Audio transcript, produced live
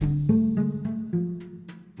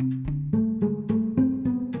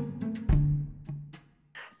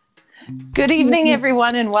Good evening,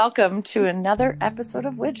 everyone, and welcome to another episode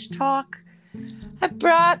of Witch Talk. I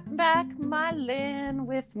brought back my Lynn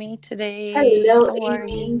with me today. Hello, How are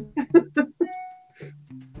Amy. you?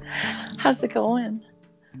 How's it going?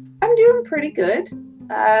 I'm doing pretty good.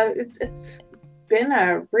 It's been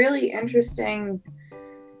a really interesting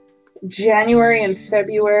January and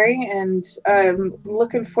February, and I'm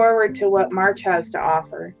looking forward to what March has to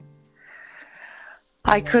offer.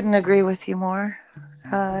 I couldn't agree with you more.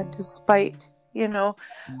 Despite,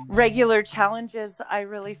 regular challenges, I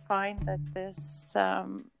really find that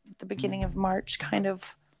the beginning of March kind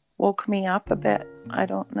of woke me up a bit. I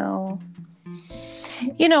don't know.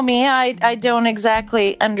 You know me, I don't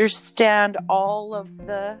exactly understand all of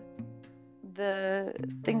the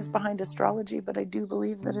things behind astrology, but I do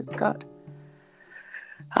believe that it's got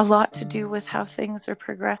a lot to do with how things are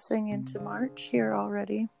progressing into March here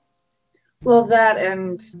already. Well, that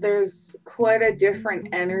and there's quite a different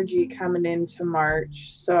energy coming into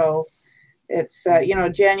March. So it's,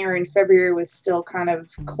 January and February was still kind of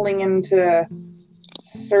clinging to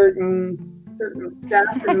certain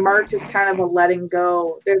stuff, and March is kind of a letting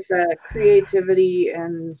go. There's a creativity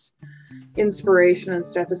and inspiration and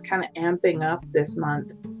stuff is kind of amping up this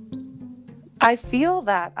month. I feel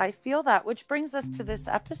that, which brings us to this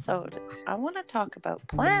episode. I want to talk about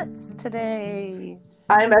plants today.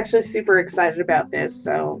 I'm actually super excited about this,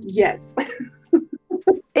 so yes.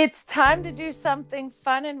 It's time to do something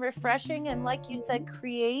fun and refreshing and, like you said,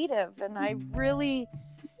 creative. And I really,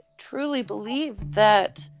 truly believe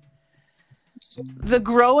that the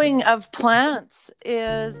growing of plants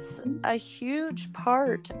is a huge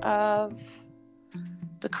part of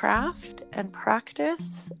the craft and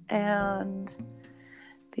practice. And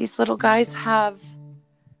these little guys have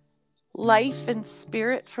life and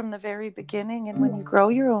spirit from the very beginning. And when you grow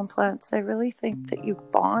your own plants, I really think that you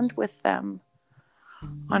bond with them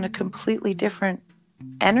on a completely different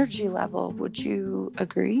energy level. Would you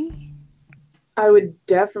agree? I would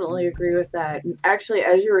definitely agree with that. And actually,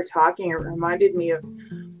 as you were talking, it reminded me of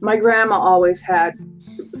my grandma always had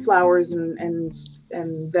flowers and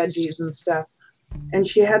veggies and stuff. And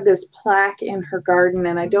she had this plaque in her garden,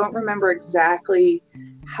 and I don't remember exactly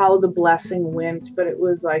how the blessing went, but it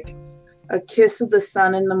was like a kiss of the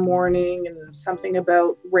sun in the morning and something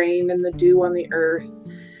about rain and the dew on the earth.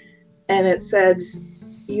 And it said,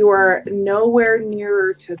 "You are nowhere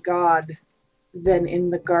nearer to God than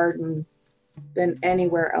in the garden than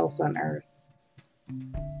anywhere else on earth."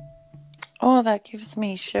 Oh, that gives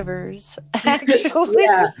me shivers, actually.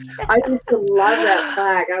 Yeah, I used to love that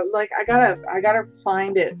plaque. I gotta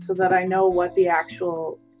find it so that I know what the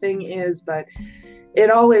actual thing is. But it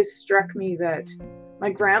always struck me that my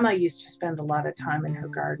grandma used to spend a lot of time in her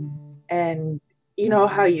garden. And you know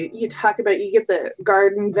how you talk about, you get the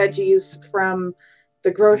garden veggies from the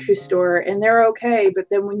grocery store and they're okay, but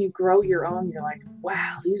then when you grow your own, you're like,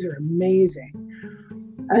 wow, these are amazing.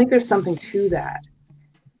 I think there's something to that.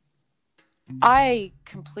 I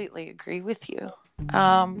completely agree with you,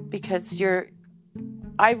 because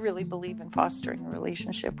I really believe in fostering a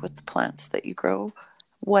relationship with the plants that you grow,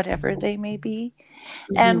 whatever they may be.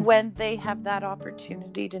 Mm-hmm. And when they have that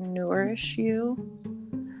opportunity to nourish you,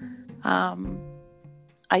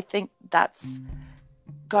 I think that's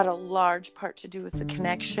got a large part to do with the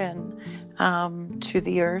connection to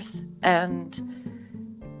the earth. And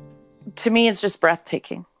to me, it's just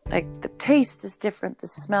breathtaking. Like, the taste is different, the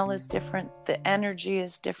smell is different, the energy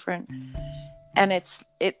is different, and it's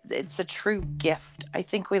a true gift. I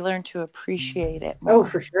think we learn to appreciate it more. Oh,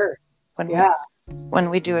 for sure. When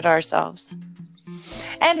we do it ourselves.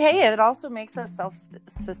 And hey, it also makes us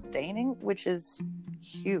self-sustaining, which is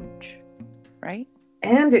huge, right?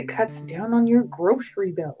 And it cuts down on your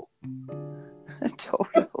grocery bill.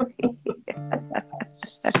 Totally.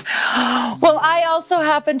 Well, I also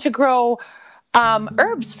happen to grow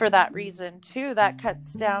herbs for that reason too. That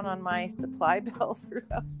cuts down on my supply bill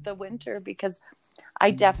throughout the winter, because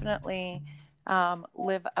I definitely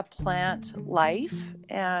live a plant life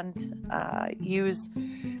and use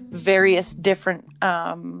various different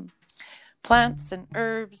plants and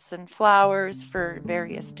herbs and flowers for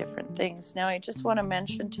various different things. Now, I just want to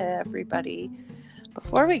mention to everybody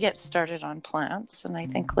before we get started on plants, and I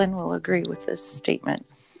think Lynn will agree with this statement,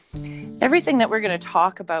 everything that we're going to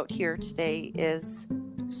talk about here today is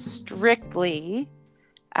strictly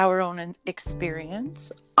our own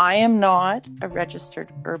experience. I am not a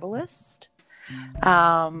registered herbalist,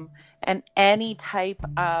 and any type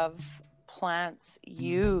of plants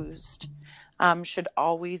used should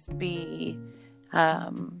always be,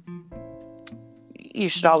 you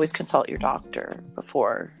should always consult your doctor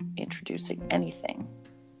before introducing anything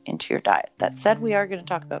into your diet. That said, we are going to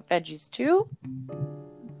talk about veggies too,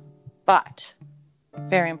 but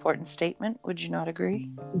very important statement. Would you not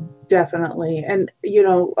agree? Definitely. And, you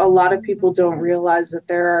know, a lot of people don't realize that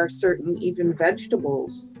there are certain even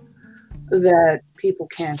vegetables that people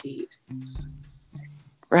can't eat.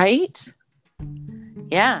 Right?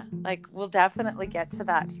 Yeah, like we'll definitely get to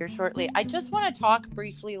that here shortly. I just want to talk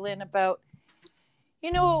briefly, Lynn, about,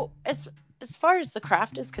 you know, as far as the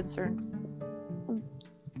craft is concerned,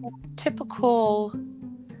 typical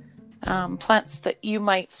plants that you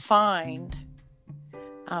might find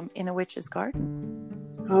in a witch's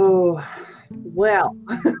garden. Oh, well.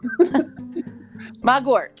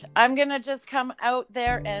 Mugwort. I'm going to just come out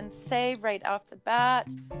there and say right off the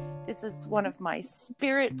bat, this is one of my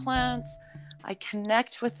spirit plants. I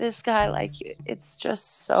connect with this guy. Like, it's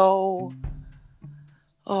just so,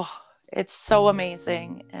 it's so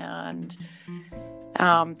amazing. And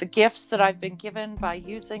the gifts that I've been given by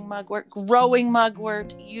using mugwort, growing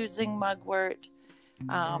mugwort, using mugwort,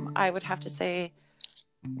 I would have to say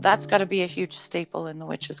that's got to be a huge staple in the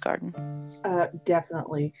witch's garden.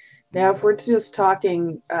 Definitely. Now, if we're just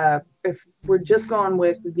talking, if we're just going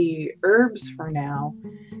with the herbs for now,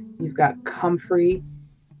 you've got comfrey,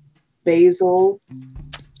 basil,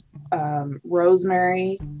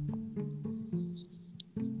 rosemary.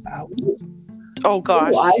 Oh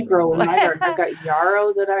gosh! I grow in my garden. I've got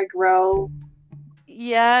yarrow that I grow.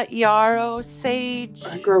 Yeah, yarrow, sage.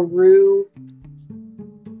 I grow rue.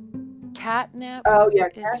 Catnip. Oh yeah,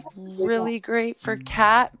 is really great for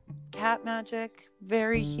cat magic.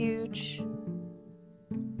 Very huge.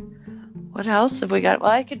 What else have we got?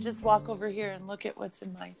 Well, I could just walk over here and look at what's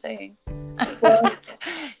in my thing.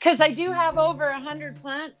 Because I do have over 100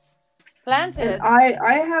 plants planted. And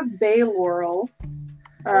I have bay laurel.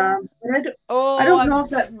 I don't know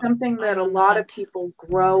if that's something that a lot of people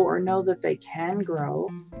grow or know that they can grow.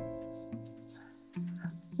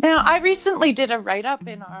 Now, I recently did a write-up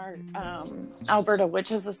in our Alberta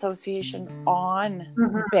Witches Association on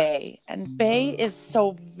bay, and bay is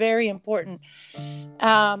so very important.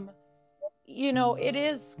 You know, it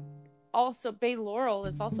is also, bay laurel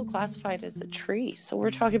is also classified as a tree, so we're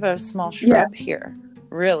talking about a small shrub here,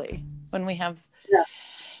 really, when we have,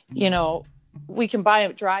 you know, we can buy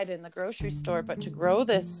it dried in the grocery store, but to grow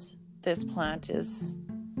this plant is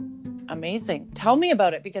amazing. Tell me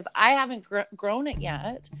about it, because I haven't grown it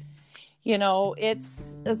yet. You know,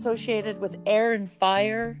 it's associated with air and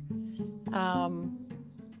fire.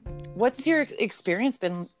 What's your experience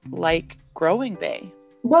been like growing bay?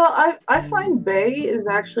 Well, I find bay is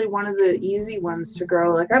actually one of the easy ones to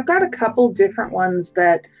grow. Like, I've got a couple different ones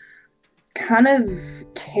that kind of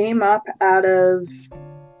came up out of,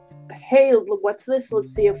 hey, what's this?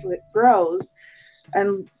 Let's see if it grows.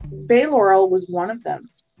 And bay laurel was one of them.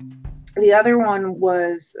 The other one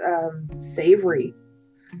was savory.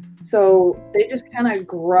 So they just kind of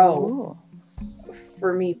grow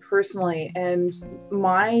for me personally. And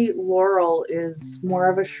my laurel is more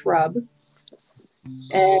of a shrub.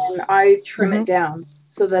 And I trim it down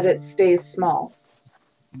so that it stays small.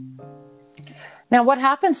 Now, what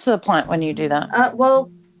happens to the plant when you do that?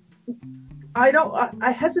 Well,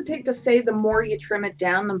 I hesitate to say the more you trim it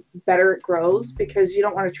down, the better it grows, because you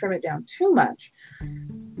don't want to trim it down too much.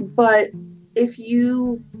 But if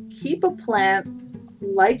you keep a plant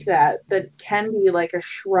like that can be like a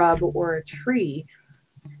shrub or a tree,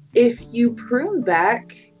 if you prune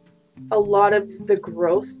back a lot of the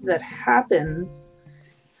growth that happens,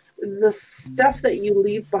 the stuff that you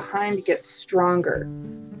leave behind gets stronger.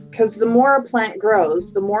 Because the more a plant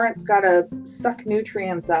grows, the more it's got to suck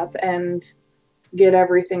nutrients up and get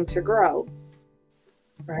everything to grow.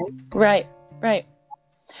 Right? Right.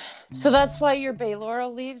 So that's why your bay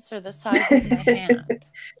laurel leaves are the size of my hand.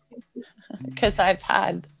 Because I've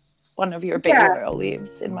had one of your bay laurel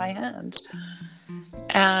leaves in my hand.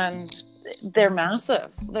 And they're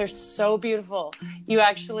massive. They're so beautiful. You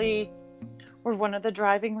actually were one of the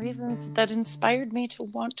driving reasons that inspired me to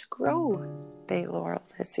want to grow bay laurel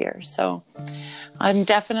this year. So I'm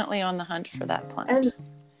definitely on the hunt for that plant.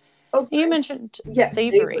 And you mentioned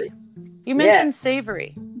savory. You mentioned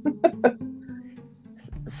savory.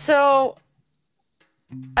 So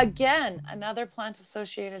again, another plant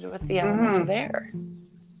associated with the element of air.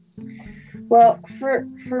 Well,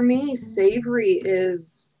 for me, savory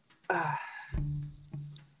is I'm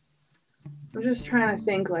just trying to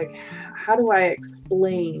think, like, how do I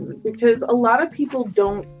explain? Because a lot of people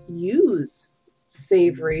don't use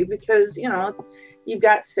savory because, you know, you've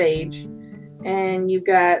got sage and you've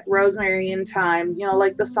got rosemary and thyme, you know,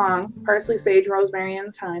 like the song, parsley, sage, rosemary,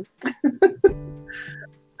 and thyme.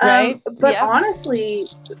 Right. But honestly,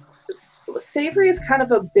 savory is kind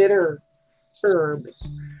of a bitter herb,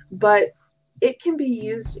 but it can be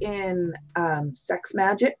used in sex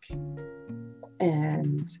magic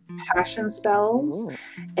and passion spells. Ooh.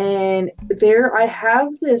 And there, I have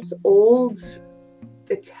this old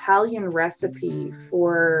Italian recipe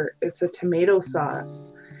for, it's a tomato sauce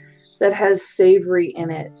that has savory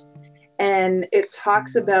in it. And it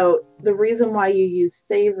talks about the reason why you use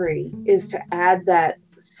savory is to add that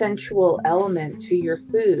sensual element to your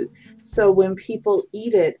food. So when people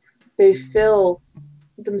eat it, they fill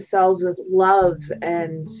themselves with love,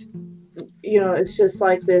 and it's just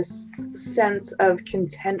like this sense of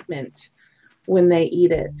contentment when they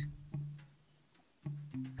eat it.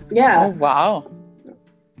 Yeah. Oh, wow.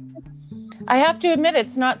 I have to admit,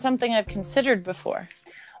 it's not something I've considered before.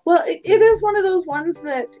 Well, it is one of those ones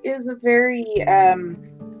that is a very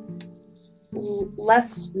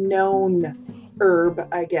less known herb,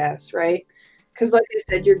 I guess, right? Because like I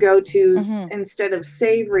said, your go-tos, instead of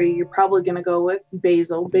savory, you're probably going to go with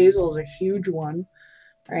basil. Basil is a huge one,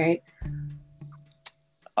 right?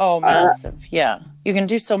 Oh, massive. Yeah. You can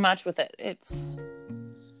do so much with it. It's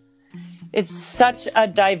such a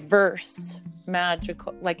diverse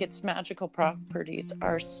magical, like its magical properties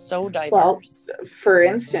are so diverse. Well, for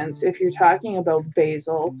instance, if you're talking about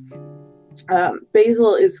basil,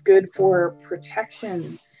 basil is good for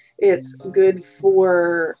protection. It's good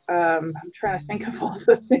for, I'm trying to think of all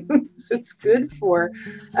the things it's good for.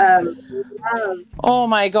 Love. Oh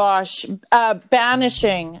my gosh.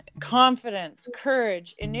 Banishing, confidence,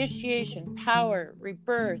 courage, initiation, power,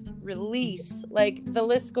 rebirth, release. Like the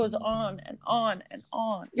list goes on and on and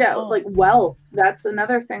on. Yeah, like wealth. That's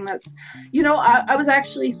another thing that's, I was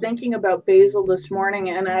actually thinking about basil this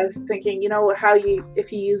morning, and I was thinking, how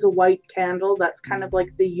if you use a white candle, that's kind of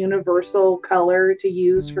like the universal color to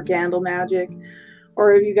use for candle magic.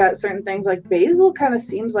 Or if you got certain things like basil, kind of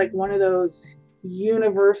seems like one of those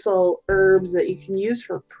universal herbs that you can use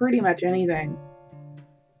for pretty much anything.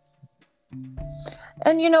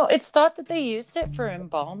 And it's thought that they used it for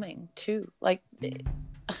embalming too. Like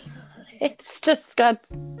it's just got,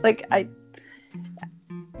 like, I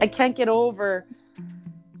can't get over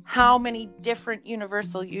how many different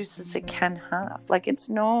universal uses it can have. Like it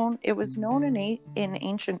was known in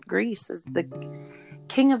ancient Greece as the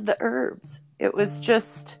king of the herbs. It was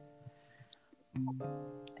just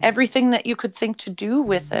everything that you could think to do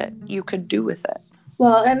with it, you could do with it.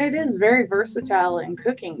 Well, and it is very versatile in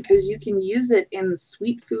cooking because you can use it in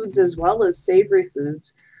sweet foods as well as savory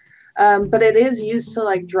foods. But it is used to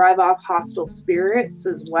like drive off hostile spirits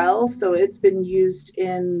as well. So it's been used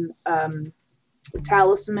in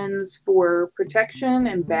talismans for protection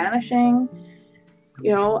and banishing.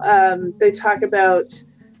 They talk about,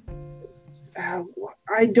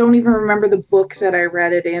 I don't even remember the book that I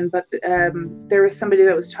read it in, but there was somebody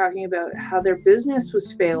that was talking about how their business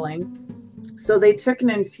was failing. So they took an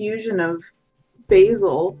infusion of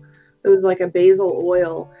basil, it was like a basil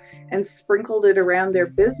oil, and sprinkled it around their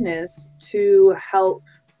business to help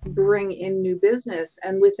bring in new business.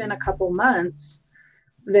 And within a couple months,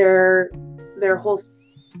 their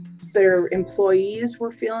employees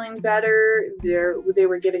were feeling better. They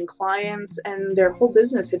were getting clients, and their whole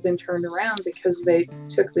business had been turned around because they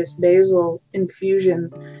took this basil infusion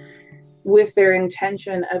with their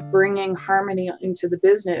intention of bringing harmony into the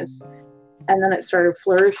business. And then it started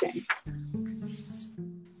flourishing.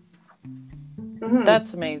 Mm-hmm.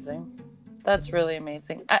 That's amazing. That's really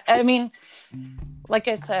amazing. I mean, like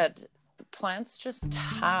I said, plants just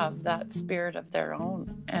have that spirit of their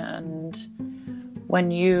own. And when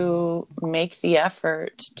you make the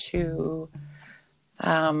effort to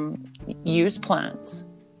use plants,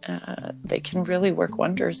 they can really work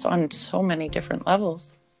wonders on so many different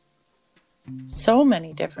levels. So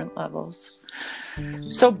many different levels.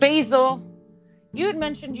 So basil, you had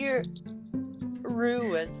mentioned your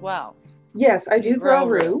rue as well. Yes, I do grow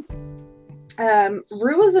rue.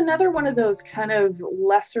 Rue is another one of those kind of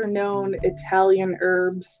lesser known Italian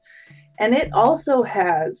herbs, and it also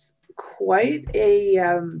has quite a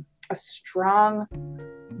strong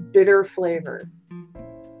bitter flavor.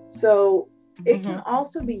 So it can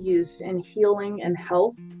also be used in healing and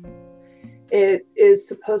health. It is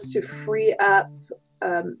supposed to free up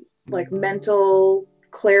like mental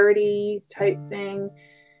clarity type thing.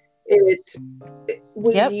 It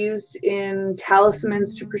was used in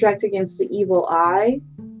talismans to protect against the evil eye.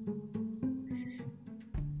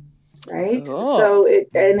 Right? Oh. So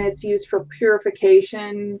it's used for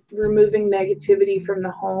purification, removing negativity from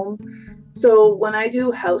the home. So when I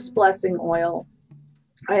do house blessing oil,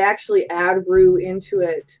 I actually add rue into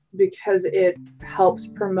it because it helps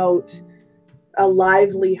promote a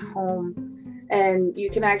lively home. and you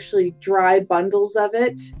can actually dry bundles of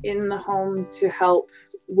it in the home to help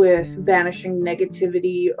with vanishing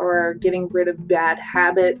negativity or getting rid of bad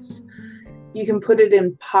habits. You can put it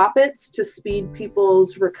in poppets to speed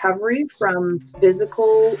people's recovery from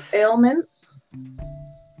physical ailments.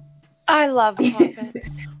 I love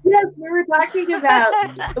poppets. Yes, we were talking about,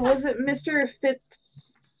 was it Mr.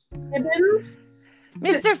 Fitzsimmons?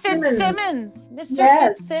 Mr. Fitzsimmons. Mr.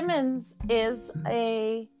 Yes. Fitzsimmons is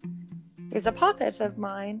a puppet of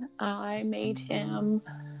mine. I made him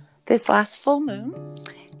this last full moon,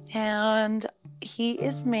 and he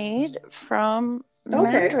is made from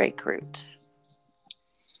mandrake root.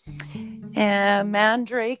 And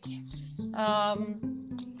mandrake,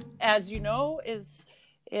 as you know, is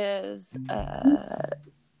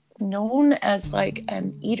known as like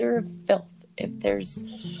an eater of filth. If there's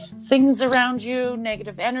things around you,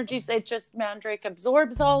 negative energies, mandrake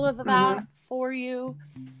absorbs all of that for you.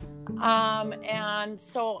 And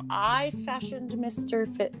so I fashioned Mr.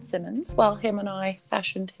 Fitzsimmons. Well, him and I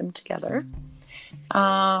fashioned him together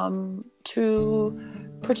to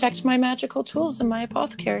protect my magical tools in my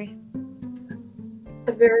apothecary.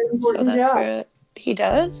 A very important job. So that's where he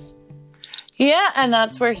does. Yeah, and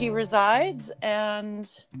that's where he resides. And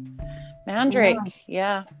mandrake,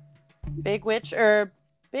 yeah. Big witch herb.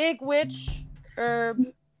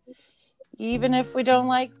 Even if we don't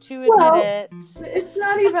like to admit it. It's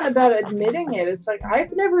not even about admitting it. It's like,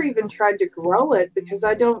 I've never even tried to grow it because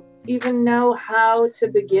I don't even know how to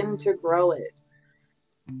begin to grow it.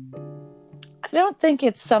 I don't think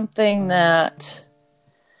it's something that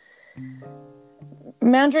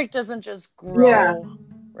mandrake doesn't just grow,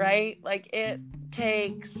 right? Like, it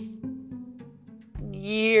takes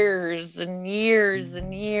years and years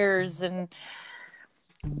and years, and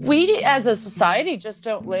we as a society just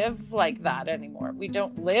don't live like that anymore. We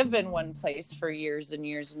don't live in one place for years and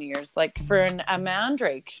years and years. Like, for a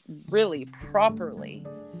mandrake really properly,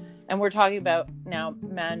 and we're talking about now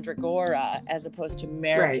mandragora as opposed to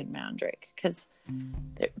American mandrake, because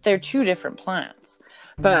they're two different plants.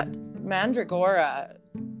 But mandragora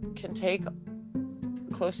can take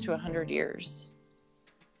close to 100 years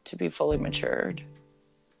to be fully matured.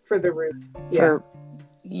 For the root. For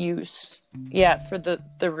use. Yeah, for the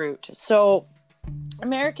root. So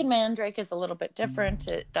American mandrake is a little bit different.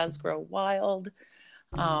 It does grow wild.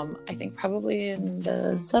 I think probably in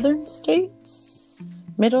the southern states,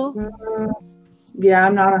 middle. Yeah,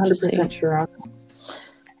 I'm not 100% sure on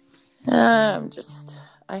that.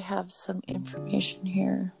 I have some information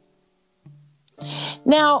here.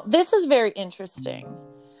 Now, this is very interesting.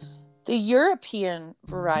 The European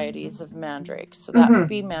varieties of mandrake, so that would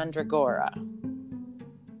be mandragora,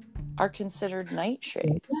 are considered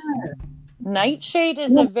nightshades. Nightshade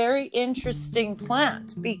is a very interesting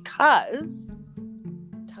plant because,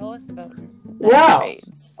 tell us about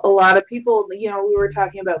nightshades. A lot of people, we were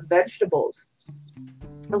talking about vegetables.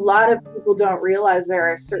 A lot of people don't realize there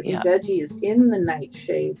are certain veggies in the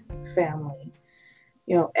nightshade family.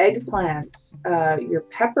 Eggplants, your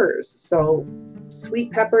peppers, so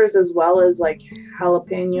sweet peppers as well as like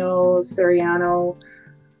jalapeno, serrano,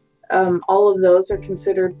 all of those are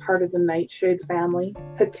considered part of the nightshade family.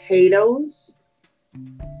 Potatoes.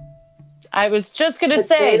 I was just going to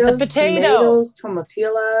say the tomatoes,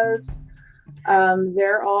 tomatillas.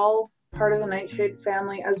 They're all part of the nightshade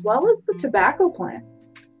family, as well as the tobacco plant.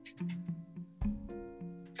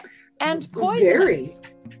 And poisonous.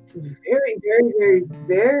 Very, very, very,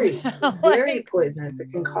 very, very poisonous.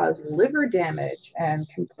 It can cause liver damage and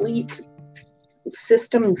complete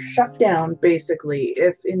system shutdown, basically,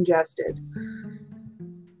 if ingested.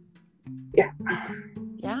 Yeah.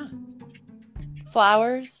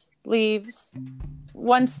 Flowers, leaves.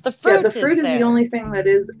 Once the fruit is there. The fruit is the only thing that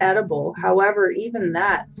is edible. However, even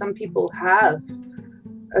that, some people have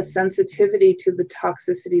a sensitivity to the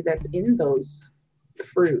toxicity that's in those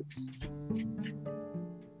fruits.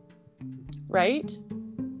 Right?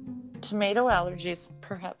 Tomato allergies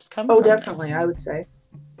perhaps come from definitely, this. I would say.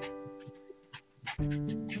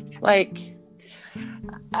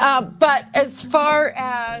 But as far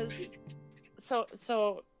as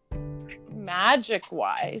so magic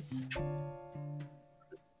wise,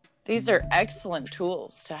 these are excellent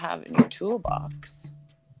tools to have in your toolbox.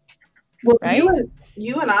 Well, right?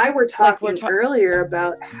 You and I were talking earlier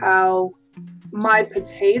about how my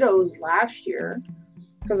potatoes last year,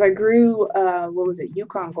 because I grew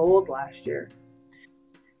Yukon Gold last year,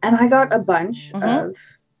 and I got a bunch of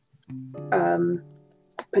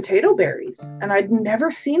potato berries, and I'd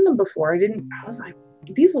never seen them before. I was like,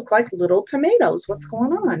 these look like little tomatoes. What's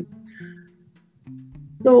going on?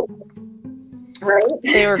 So, right?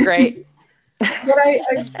 They were great. But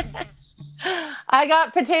I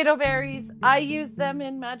got potato berries. I used them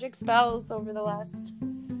in magic spells over the last.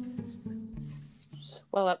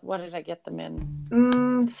 Well, what did I get them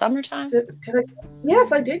in? Summertime?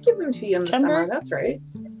 Yes, I did give them to you in the September? summer. That's right.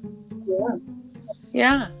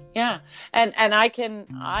 Yeah. And I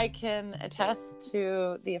can attest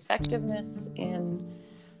to the effectiveness in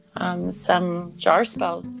some jar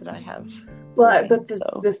spells that I have. Well, but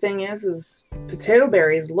the thing is potato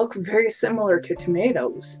berries look very similar to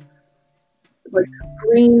tomatoes, like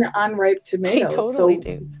green unripe tomatoes. They totally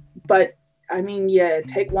do. But I mean, yeah,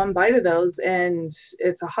 take one bite of those, and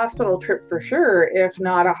it's a hospital trip for sure, if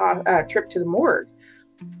not a trip to the morgue.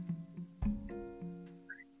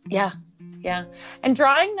 Yeah. And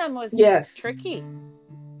drying them was tricky.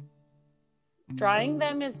 Drying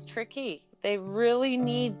them is tricky. They really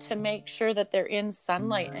need to make sure that they're in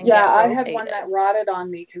sunlight and get rotated. I had one that rotted on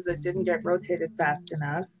me because it didn't get rotated fast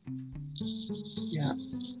enough.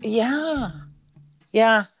 Yeah.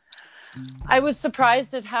 I was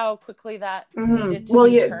surprised at how quickly that needed to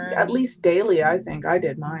be turned. At least daily, I think. I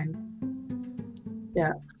did mine.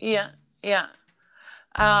 Yeah.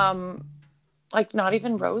 Like not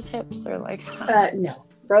even rose hips are like that. No.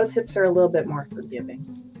 Rose hips are a little bit more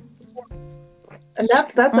forgiving. And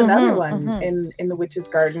that's another one in the witch's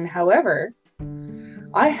garden. However,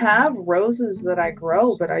 I have roses that I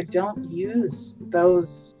grow, but I don't use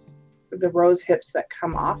the rose hips that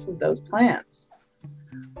come off of those plants.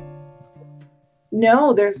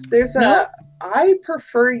 No, I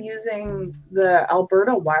prefer using the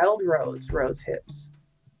Alberta wild rose hips.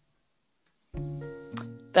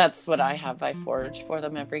 That's what I have. I forage for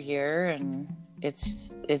them every year, and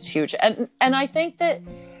it's huge. And I think that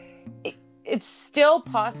it's still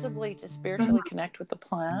possibly to spiritually connect with the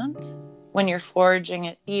plant when you're foraging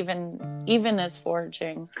it, even as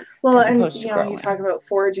foraging. Well, as opposed to growing. You talk about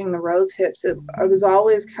foraging the rose hips. I was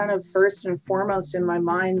always kind of first and foremost in my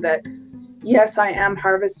mind that yes, I am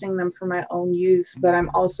harvesting them for my own use, but I'm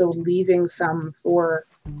also leaving some for,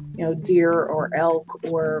 deer or elk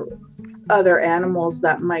or other animals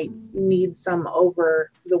that might need some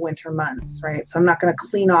over the winter months, right? So I'm not going to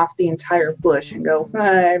clean off the entire bush and go,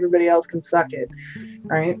 everybody else can suck it,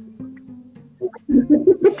 right?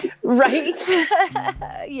 Right.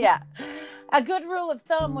 Yeah. A good rule of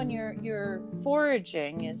thumb when you're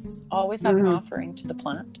foraging is always have an offering to the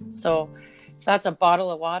plant. So if that's a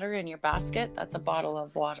bottle of water in your basket, that's a bottle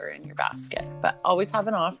of water in your basket. But always have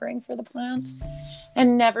an offering for the plant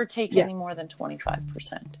and never take any more than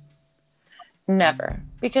 25%. Never.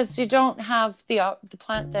 Because you don't have the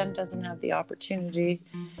plant then doesn't have the opportunity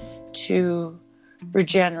to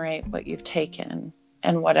regenerate what you've taken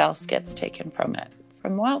and what else gets taken from it,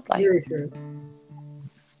 from wildlife. Very true.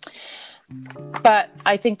 But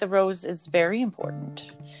I think the rose is very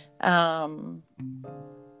important. And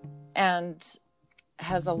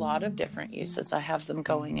has a lot of different uses. I have them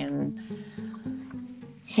going in,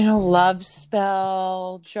 love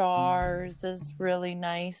spell jars is really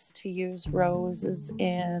nice to use roses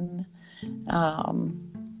in.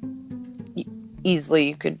 Easily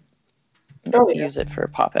you could use it for a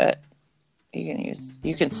poppet.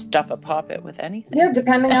 You can stuff a poppet with anything. Yeah,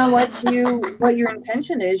 depending on what your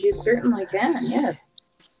intention is, you certainly can. Yes.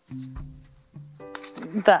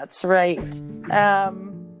 That's right.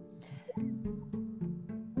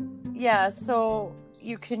 Yeah, so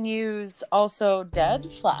you can use also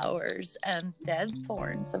dead flowers and dead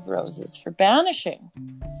thorns of roses for banishing,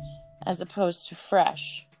 as opposed to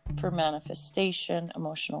fresh for manifestation,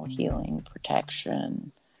 emotional healing,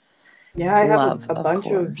 protection. Yeah, I have a bunch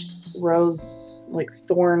of rose, like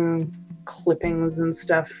thorn clippings and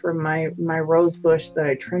stuff from my rose bush that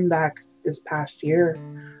I trimmed back this past year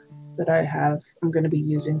that I'm going to be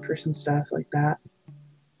using for some stuff like that.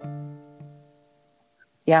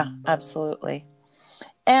 Yeah, absolutely.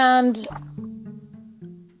 And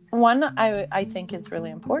one I think is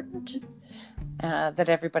really important that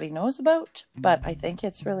everybody knows about, but I think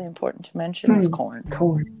it's really important to mention is corn.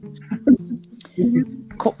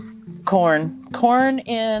 Corn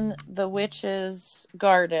in the witch's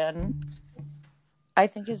garden, I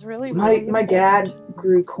think is really, really important. My dad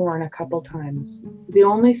grew corn a couple times. The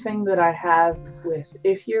only thing that I have with,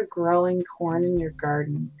 if you're growing corn in your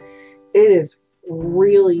garden, it is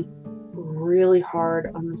really, really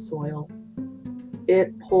hard on the soil.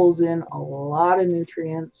 It pulls in a lot of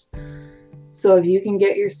nutrients. So if you can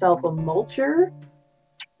get yourself a mulcher,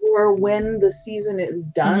 or when the season is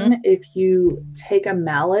done, if you take a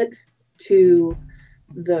mallet to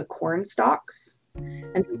the corn stalks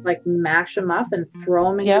and just like mash them up and throw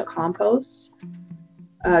them in your compost,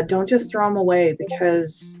 don't just throw them away,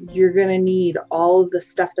 because you're going to need all of the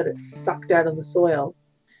stuff that is sucked out of the soil.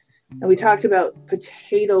 And we talked about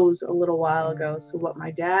potatoes a little while ago. So what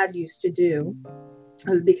my dad used to do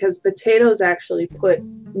is, because potatoes actually put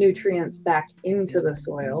nutrients back into the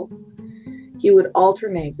soil, he would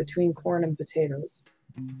alternate between corn and potatoes.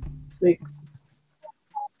 So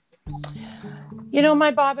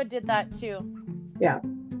my Baba did that too. Yeah.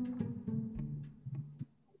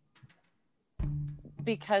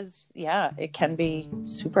 Because, it can be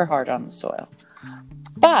super hard on the soil.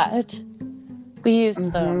 But we use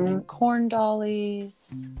them in corn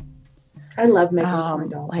dollies. I love making corn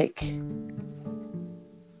dollies. Like,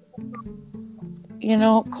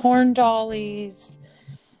 corn dollies,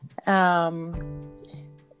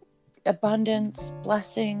 abundance,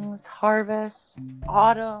 blessings, harvest,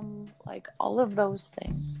 autumn, like all of those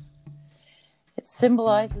things. It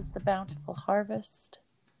symbolizes the bountiful harvest.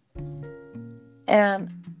 And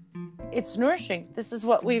it's nourishing. This is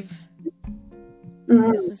what we've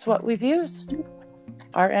used.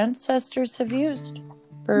 Our ancestors have used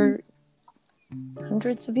for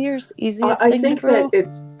hundreds of years. Easiest thing to grow. I think that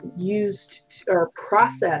it's used or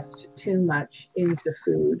processed too much into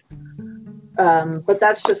food. But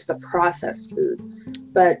that's just the processed food.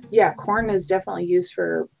 But yeah, corn is definitely used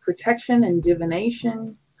for protection and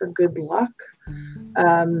divination, for good luck.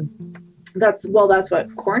 That's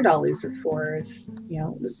what corn dollies are for, is,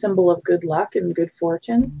 the symbol of good luck and good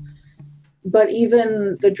fortune. But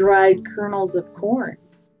even the dried kernels of corn,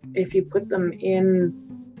 if you put them in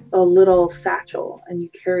a little satchel and you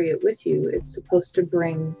carry it with you, it's supposed to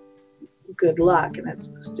bring good luck, and it's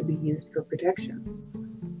supposed to be used for protection.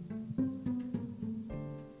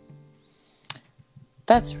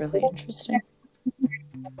 That's really interesting.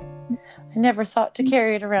 I never thought to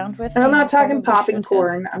carry it around with me. And I'm not talking popping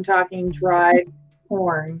corn. I'm talking dried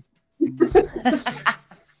corn.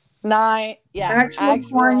 Actual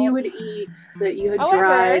corn you would eat that you had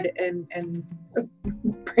dried and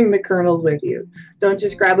bring the kernels with you. Don't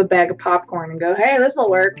just grab a bag of popcorn and go, hey, this will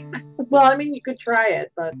work. Well, I mean, you could try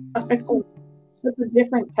it, but it's a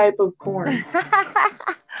different type of corn.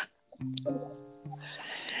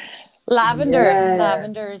 Lavender. Yes.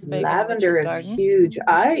 Lavender is big. Lavender is garden. Huge.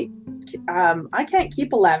 I can't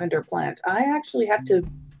keep a lavender plant. I actually have to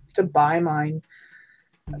buy mine.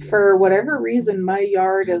 For whatever reason, my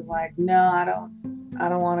yard is like, no, I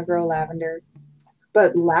don't want to grow lavender.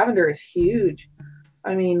 But lavender is huge.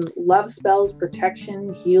 I mean, love spells,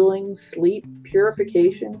 protection, healing, sleep,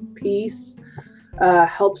 purification, peace,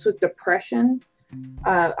 helps with depression.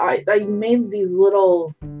 I made these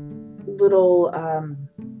little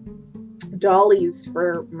dollies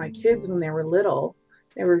for my kids when they were little.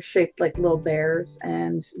 They were shaped like little bears,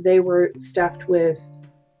 and they were stuffed with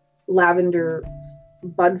lavender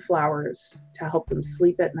bud flowers to help them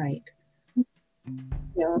sleep at night.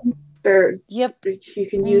 You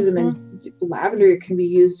can use them in lavender. It can be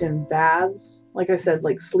used in baths, like I said,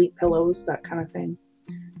 like sleep pillows, that kind of thing.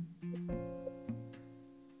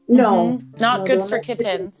 Not good for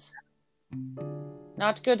kittens.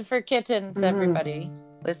 Not good for kittens, everybody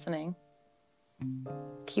listening.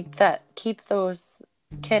 Keep those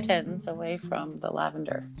kittens away from the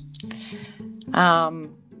lavender.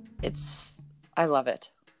 I love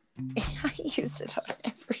it. I use it on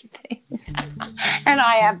everything. And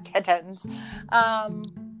I have kittens. But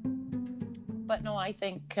no, I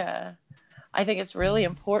think it's really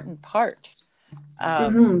important part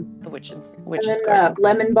of the witch's garden.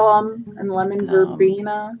 Lemon balm and lemon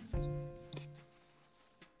verbena.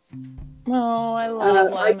 Oh, I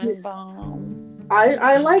love lemon balm.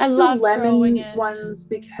 I like the lemon ones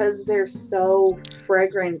because they're so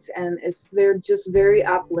fragrant and they're just very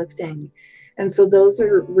uplifting. And so those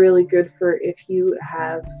are really good for if you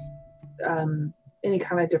have any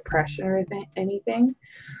kind of depression or anything.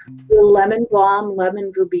 The lemon balm,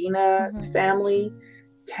 lemon verbena family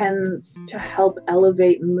tends to help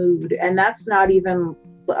elevate mood. And that's not even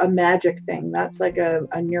a magic thing. That's like a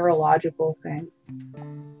neurological thing.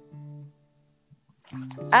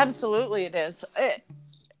 Absolutely it is.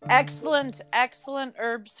 Excellent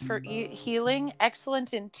herbs for healing.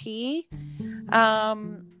 Excellent in tea.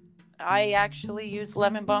 I actually use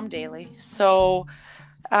lemon balm daily. So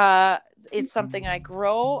it's something I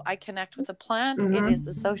grow. I connect with the plant. It is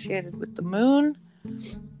associated with the moon.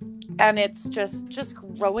 And it's just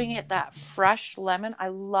growing it, that fresh lemon. I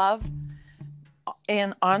love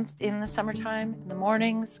in the summertime, in the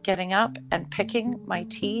mornings, getting up and picking my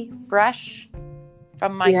tea fresh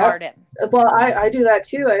from my garden. Well, I do that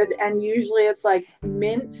too. And usually it's like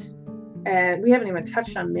mint, and we haven't even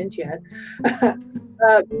touched on mint yet.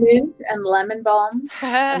 Mint and lemon balm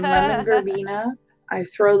and lemon verbena. I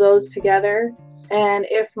throw those together And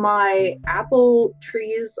if my apple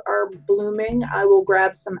trees are blooming, I will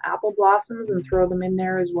grab some apple blossoms and throw them in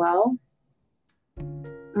there as well.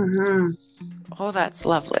 Mm-hmm. Oh, that's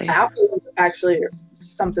lovely. Apple is actually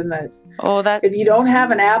something that, that if you don't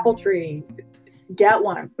have an apple tree, get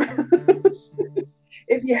one.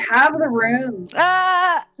 If you have the room.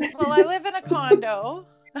 Well, I live in a condo.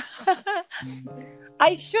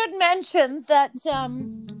 I should mention that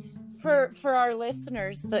for our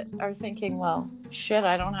listeners that are thinking, well, shit,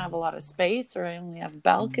 I don't have a lot of space, or I only have a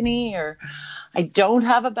balcony, or I don't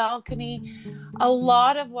have a balcony. A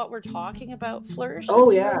lot of what we're talking about flourishes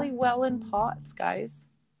really well in pots, guys.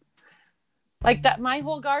 Like that, my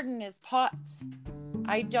whole garden is pots.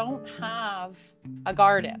 I don't have a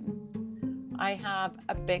garden. I have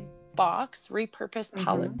a big box, repurposed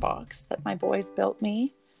pallet box that my boys built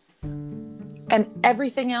me. And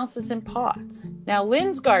everything else is in pots. Now,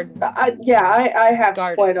 Lynn's garden. I have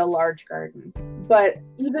quite a large garden. But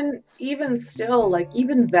even still, like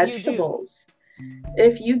even vegetables,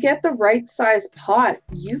 if you get the right size pot,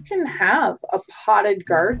 you can have a potted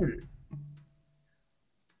garden.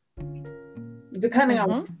 Depending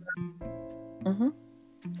on.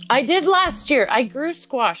 I did last year. I grew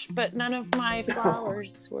squash, but none of my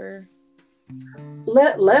flowers were.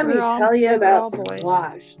 Let me tell you about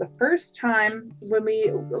squash. The first time when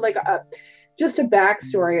we, just a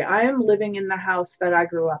backstory, I am living in the house that I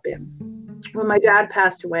grew up in. When my dad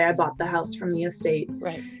passed away, I bought the house from the estate.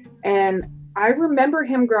 Right. And I remember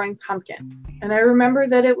him growing pumpkin. And I remember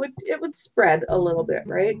that it would spread a little bit,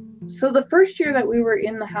 right? So the first year that we were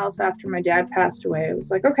in the house after my dad passed away, it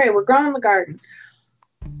was like, okay, we're growing the garden.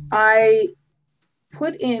 I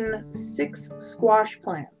put in 6 squash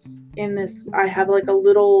plants in this. I have like a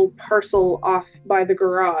little parcel off by the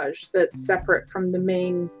garage that's separate from the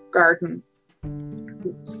main garden.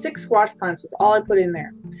 6 squash plants was all I put in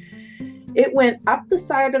there. It went up the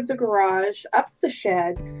side of the garage, up the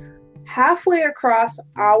shed, halfway across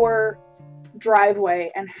our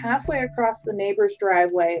driveway, and halfway across the neighbor's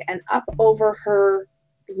driveway, and up over her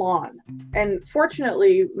lawn. And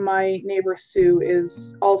fortunately, my neighbor Sue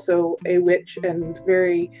is also a witch and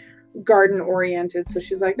very garden oriented, so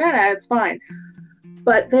she's like, nah, it's fine.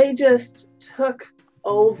 But they just took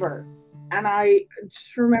over, and I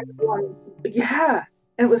just remember going, and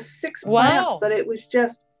it was 6 plants, but it was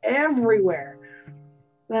just everywhere.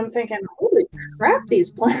 And I'm thinking, holy crap, these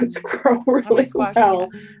plants grow really well.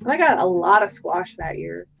 And I got a lot of squash that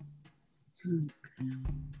year.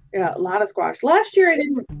 Yeah, a lot of squash. Last year I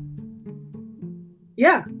didn't.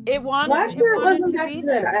 Yeah. Last year it wasn't that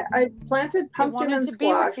good. I planted pumpkin and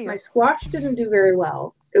squash. My squash didn't do very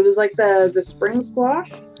well. It was like the spring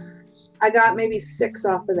squash. I got maybe 6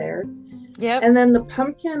 off of there. Yep. And then the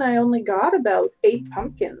pumpkin, I only got about 8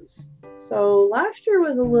 pumpkins. So last year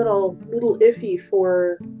was a little iffy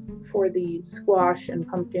for the squash and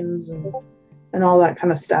pumpkins and all that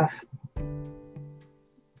kind of stuff.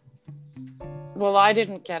 Well, I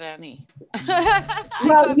didn't get any.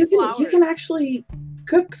 Well, you can actually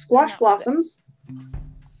cook squash blossoms.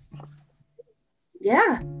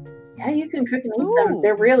 Yeah, you can cook and eat them.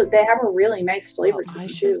 They have a really nice flavor to them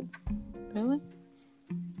too. Really?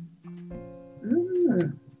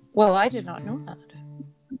 Well, I did not know that.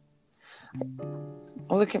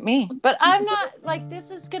 Look at me. But I'm not,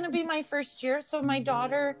 this is going to be my first year. So my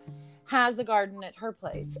daughter has a garden at her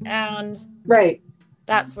place. And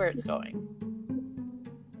that's where it's going.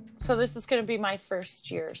 So this is going to be my first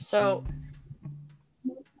year. So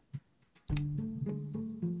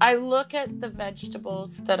I look at the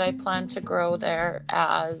vegetables that I plan to grow there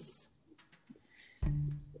as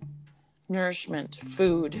nourishment,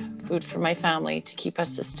 food for my family to keep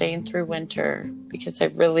us sustained through winter, because I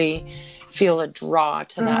really feel a draw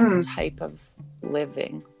to that type of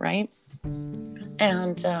living, right?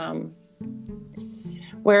 And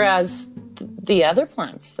whereas the other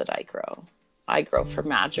plants that I grow for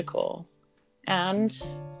magical and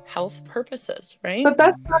health purposes, right? But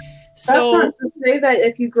that's not to say that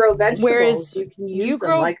if you grow vegetables, you can use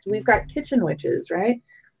them. Like we've got kitchen witches, right?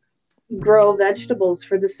 Grow vegetables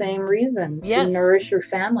for the same reason, to nourish your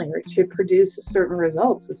family or to produce certain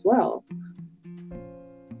results as well.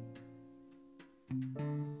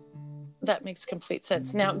 That makes complete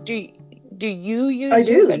sense. Now, do you use? I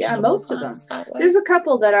do, most of them. There's a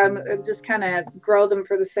couple that I'm just kind of grow them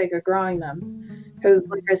for the sake of growing them, because,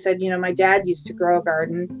 like I said, my dad used to grow a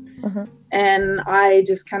garden, and I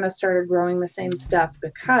just kind of started growing the same stuff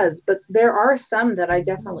but there are some that I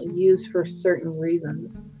definitely use for certain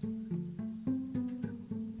reasons.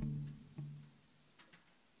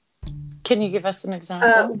 Can you give us an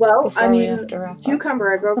example? Well, I mean,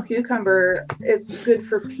 cucumber. I grow cucumber. It's good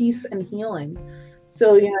for peace and healing.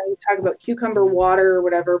 So, you talk about cucumber water or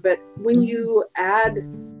whatever, but when you add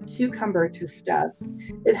cucumber to stuff,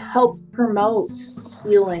 it helps promote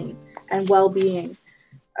healing and well-being.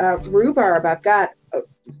 Rhubarb, I've got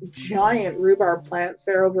giant rhubarb plants.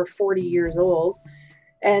 They're over 40 years old,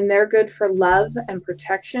 and they're good for love and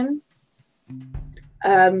protection.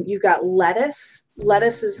 You've got lettuce.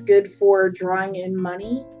 Lettuce is good for drawing in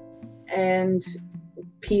money and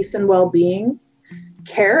peace and well-being.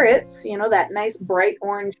 Carrots, that nice bright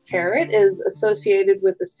orange carrot, is associated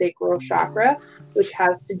with the sacral chakra, which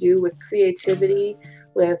has to do with creativity,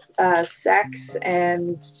 with sex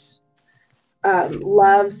and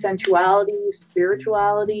love, sensuality,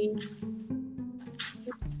 spirituality.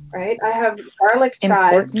 Right? I have garlic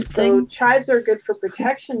chives. So chives are good for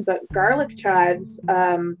protection, but garlic chives,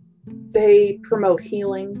 they promote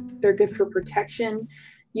healing. They're good for protection.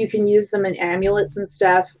 You can use them in amulets and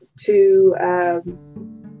stuff to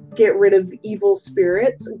get rid of evil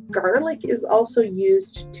spirits. Garlic is also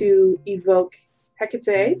used to evoke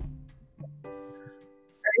Hecate.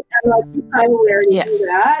 I will already do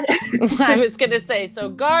that. I was going to say, so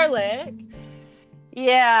garlic.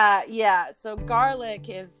 Yeah. So garlic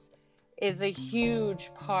is a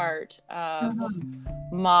huge part of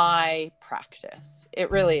my practice. It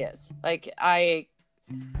really is. Like I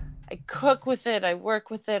cook with it, I work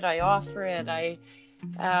with it, I offer it, I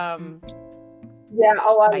eat a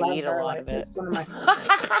lot of it. It's one of my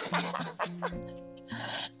favorites.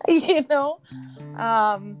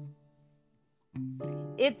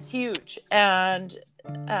 It's huge, and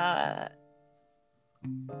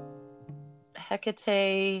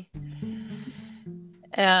Hecate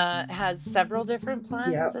has several different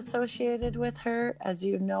plants associated with her. As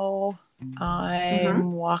you know,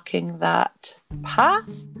 I'm walking that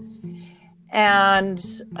path, and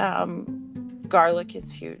garlic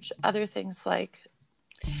is huge. Other things like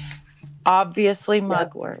obviously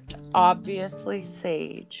mugwort, obviously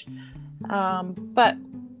sage, but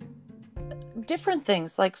different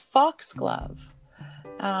things like foxglove.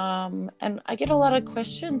 And I get a lot of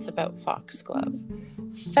questions about foxglove.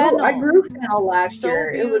 Fennel. I grew fennel last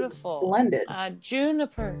year. Beautiful. It was splendid.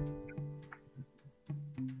 Juniper.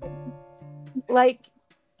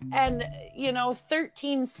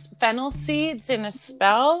 13 fennel seeds in a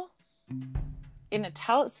spell, in a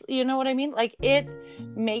you know what I mean? Like, it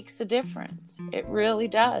makes a difference. It really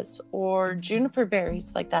does. Or juniper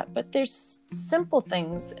berries like that. But there's simple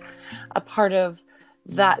things a part of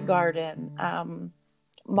that garden.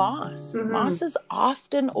 Moss. Moss is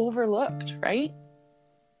often overlooked, right?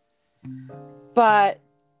 But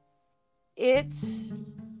it's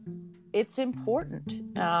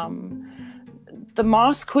important. The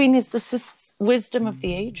moss queen is the wisdom of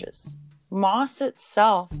the ages. Moss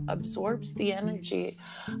itself absorbs the energy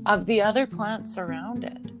of the other plants around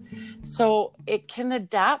it. So it can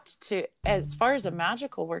adapt to, as far as a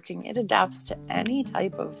magical working, it adapts to any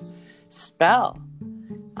type of spell,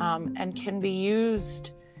 and can be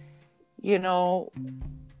used, Well,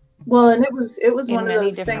 and it was one of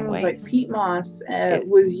those things ways. Like peat moss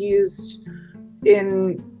was used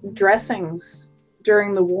in dressings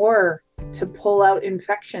during the war to pull out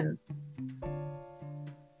infection,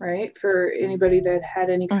 right? For anybody that had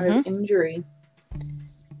any kind of injury.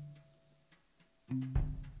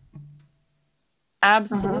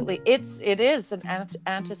 Absolutely. It is an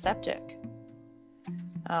antiseptic.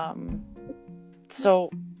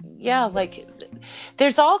 So yeah, like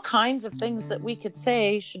there's all kinds of things that we could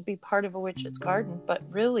say should be part of a witch's garden, but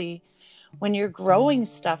really when you're growing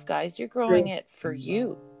stuff, guys, you're growing it for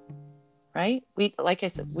you. Right? Like I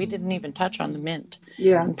said, we didn't even touch on the mint.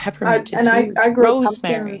 Yeah. And peppermint is huge. I grow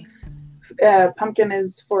rosemary. Pumpkin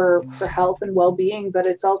is for health and well-being, but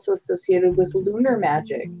it's also associated with lunar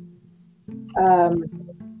magic.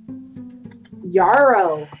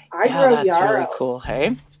 Yarrow. I grow that's yarrow. Really cool,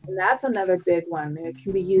 hey? And that's another big one. It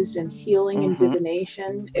can be used in healing and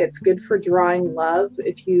divination. It's good for drawing love.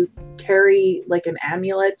 If you carry like an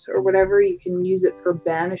amulet or whatever, you can use it for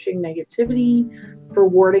banishing negativity, for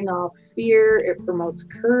warding off fear. It promotes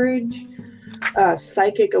courage,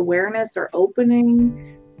 psychic awareness or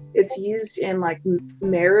opening. It's used in like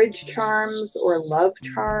marriage charms or love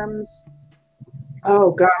charms. Oh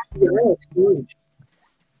gosh, yarrow is huge.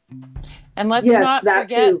 And let's not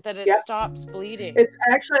forget that it stops bleeding. It's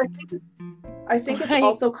actually, I think it's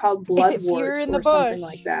also called bloodwort or something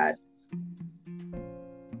like that.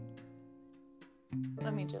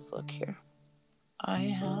 Let me just look here. I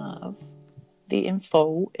have the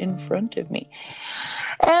info in front of me.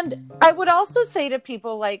 And I would also say to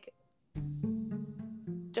people, like,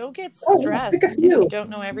 don't get stressed if you don't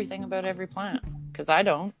know everything about every plant. Because I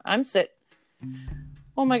don't.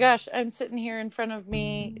 Oh my gosh, I'm sitting here in front of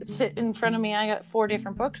me. I got 4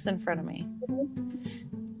 different books in front of me.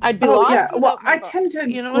 I'd be Oh yeah, lost well, without my I books. tend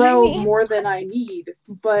to You know what I grow mean? more than I need,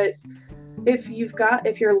 but if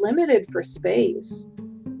you're limited for space,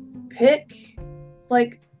 pick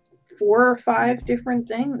like 4 or 5 different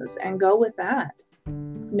things and go with that.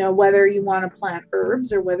 You know, whether you want to plant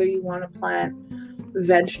herbs or whether you want to plant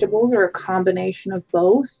vegetables or a combination of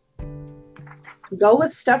both. Go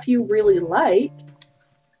with stuff you really like,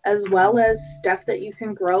 as well as stuff that you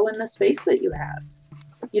can grow in the space that you have.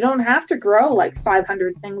 You don't have to grow like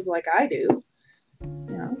 500 things like I do. You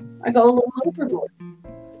know, I go a little overboard.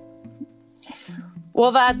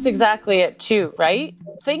 Well, that's exactly it too, right?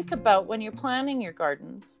 Think about when you're planting your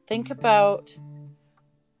gardens, think about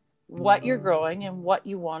what you're growing and what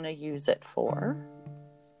you want to use it for.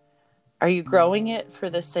 Are you growing it for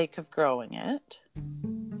the sake of growing it?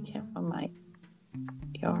 I can't find my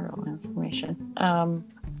Yarrow information.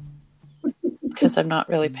 Because I'm not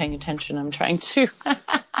really paying attention. I'm trying to.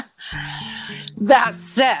 That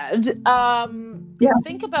said,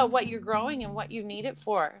 think about what you're growing and what you need it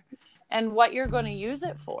for and what you're going to use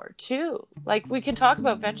it for too. Like, we can talk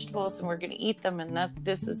about vegetables and we're going to eat them, and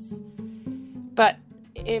but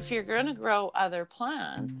if you're going to grow other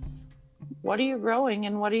plants, what are you growing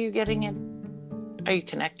and what are you getting in? Are you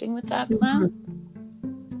connecting with that plant?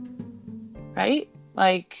 Right?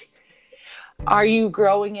 Like, are you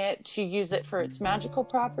growing it to use it for its magical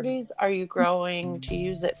properties? Are you growing to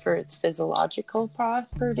use it for its physiological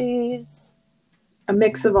properties? A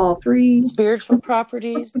mix of all three. Spiritual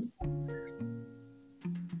properties?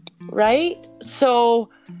 Right? So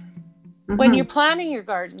when you're planning your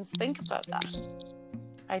gardens, think about that.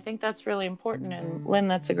 I think that's really important. And Lynn,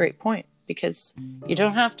 that's a great point, because you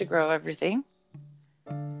don't have to grow everything.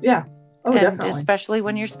 Yeah. Oh, and definitely. Especially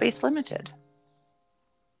when you're space limited.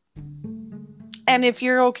 And if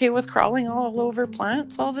you're okay with crawling all over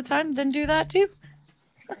plants all the time, then do that too.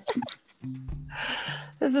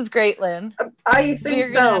 This is great, Lynn. I think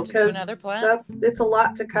so, because it's a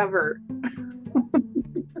lot to cover.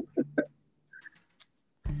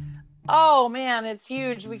 Oh man, it's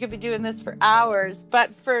huge. We could be doing this for hours.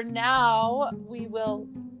 But for now, we will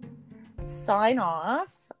sign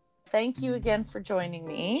off. Thank you again for joining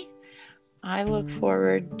me. I look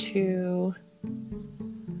forward to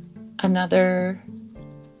another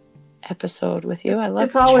episode with you. I love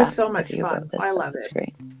it's always so much fun. I love it. It's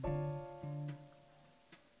great.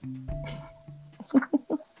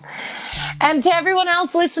 And to everyone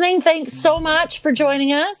else listening, thanks so much for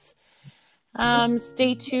joining us.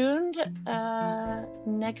 Stay tuned.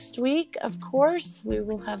 Next week, of course, we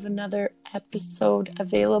will have another episode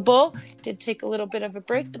available. Did take a little bit of a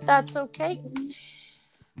break, but that's okay.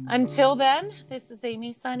 Until then, this is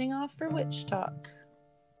Amy signing off for Witch Talk.